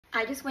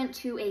I just went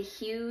to a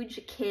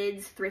huge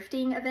kids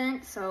thrifting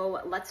event,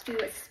 so let's do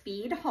a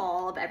speed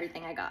haul of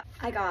everything I got.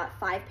 I got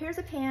 5 pairs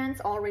of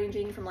pants, all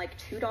ranging from like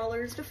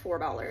 $2 to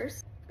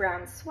 $4,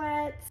 brown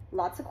sweats,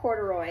 lots of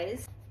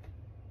corduroys,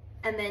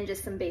 and then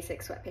just some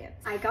basic sweatpants.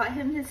 I got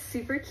him this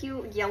super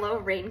cute yellow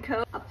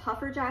raincoat, a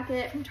puffer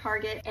jacket from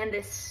Target, and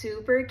this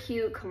super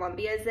cute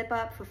Columbia zip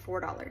up for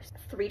 $4.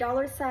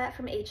 $3 set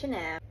from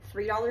H&M,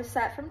 $3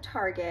 set from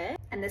Target,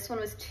 and this one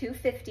was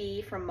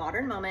 $2.50 from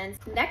Modern Moments.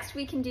 Next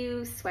we can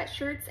do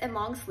sweatshirts and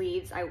long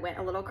sleeves. I went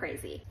a little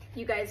crazy.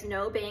 You guys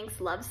know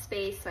Banks loves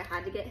space, so I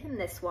had to get him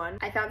this one.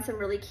 I found some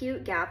really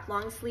cute Gap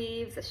long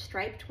sleeves, a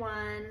striped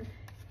one,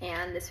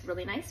 and this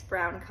really nice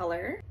brown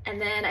color. And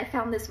then I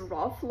found this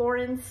Ralph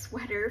Lauren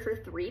sweater for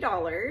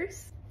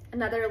 $3.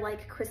 Another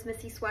like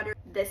Christmassy sweater.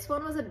 This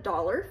one was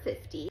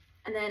 $1.50.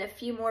 And then a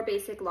few more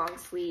basic long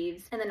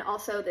sleeves. And then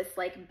also this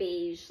like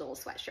beige little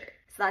sweatshirt.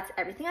 So that's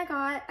everything I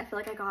got. I feel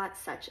like I got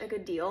such a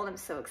good deal and I'm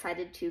so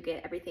excited to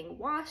get everything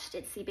washed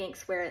and see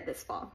Banks wear it this fall.